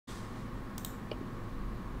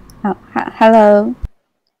Hello.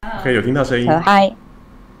 OK，有听到声音。So hi.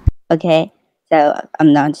 Okay. So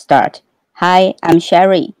I'm not start. Hi, I'm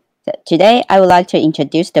Sherry. So today I would like to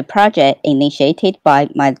introduce the project initiated by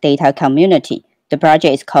my data community. The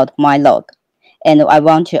project is called MyLog, and I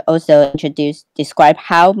want to also describe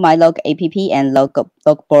how MyLog app and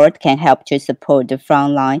LogBoard can help to support the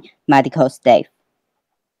frontline medical staff.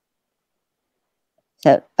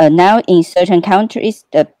 So now in certain countries,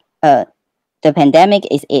 the pandemic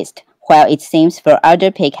is eased, while it seems for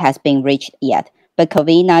other peak has been reached yet. But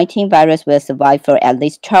COVID-19 virus will survive for at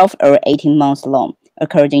least 12 or 18 months long,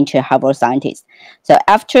 according to Harvard scientists. So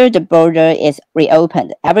after the border is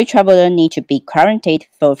reopened, every traveler needs to be quarantined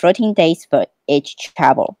for 14 days for each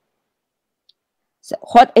travel. So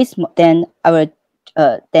what is then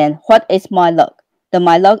what is MyLog? The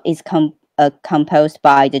MyLog is composed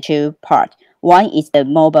by the two parts. One is the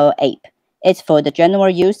mobile app. It's for the general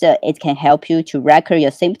user. It can help you to record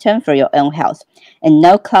your symptoms for your own health, and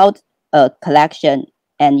no cloud collection,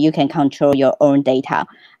 and you can control your own data.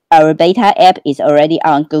 Our beta app is already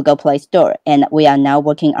on Google Play Store, and we are now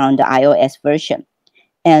working on the iOS version.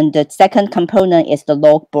 And the second component is the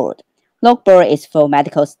LogBoard. LogBoard is for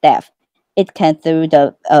medical staff. It can through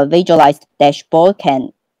the visualized dashboard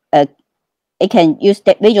it can use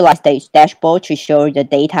the visualized dashboard to show the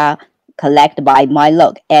data collected by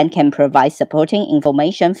MyLog and can provide supporting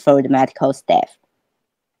information for the medical staff.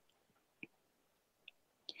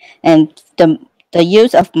 And the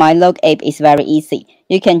use of MyLog app is very easy.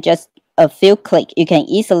 You can just a few clicks, you can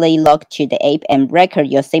easily log to the app and record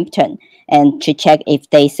your symptoms and to check if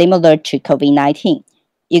they similar to COVID-19.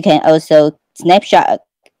 You can also snapshot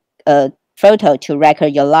a photo to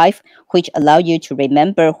record your life, which allow you to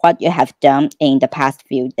remember what you have done in the past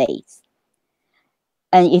few days.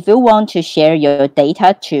 And if you want to share your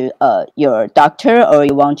data to your doctor, or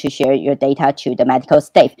you want to share your data to the medical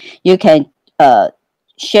staff, you can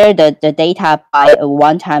share the data by a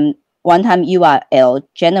one-time URL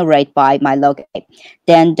generated by MyLog app.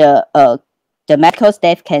 Then the medical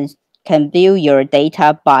staff can view your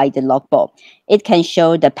data by the logboard. It can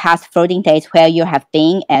show the past 14 days where you have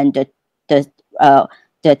been and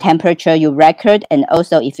the temperature you record, and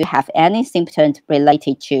also if you have any symptoms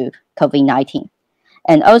related to COVID-19.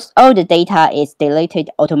 And also, all the data is deleted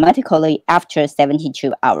automatically after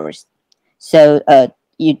 72 hours. So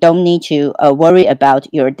you don't need to worry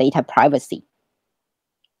about your data privacy.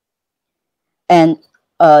 And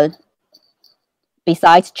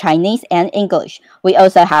besides Chinese and English, we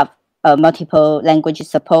also have multiple language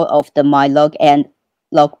support of the MyLog and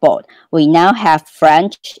LogBoard. We now have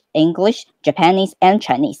French, English, Japanese, and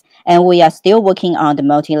Chinese, and we are still working on the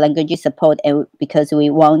multi-language support because we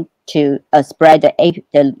want to spread the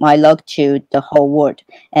MyLog to the whole world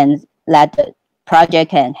and let the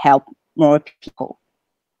project can help more people.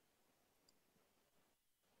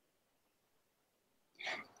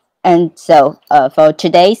 And so for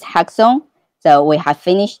today's hackathon, so we have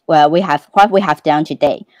finished. Well, what we have done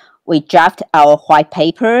today. We draft our white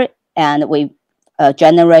paper and we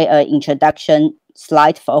generate an introduction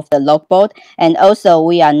slide of the logboard, and also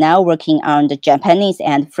we are now working on the Japanese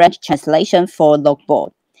and French translation for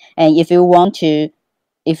logboard. And if you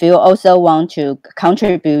also want to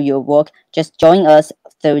contribute your work, just join us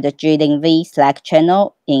through the GLV Slack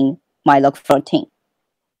channel in MyLog14.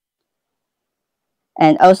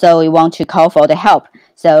 And also we want to call for the help.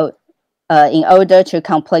 So in order to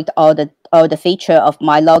complete all the feature of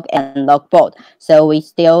MyLog and LogBoard, so we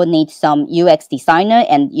still need some UX designer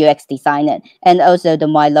and UX designer, and also the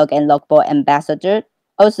MyLog and LogBoard ambassador.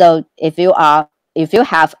 Also, if you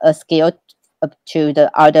have a skill to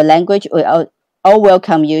the other language, we all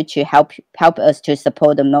welcome you to help us to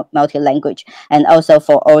support the multi-language, and also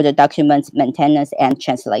for all the documents maintenance and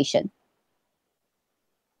translation.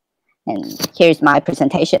 And here's my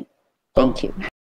presentation. Thank you.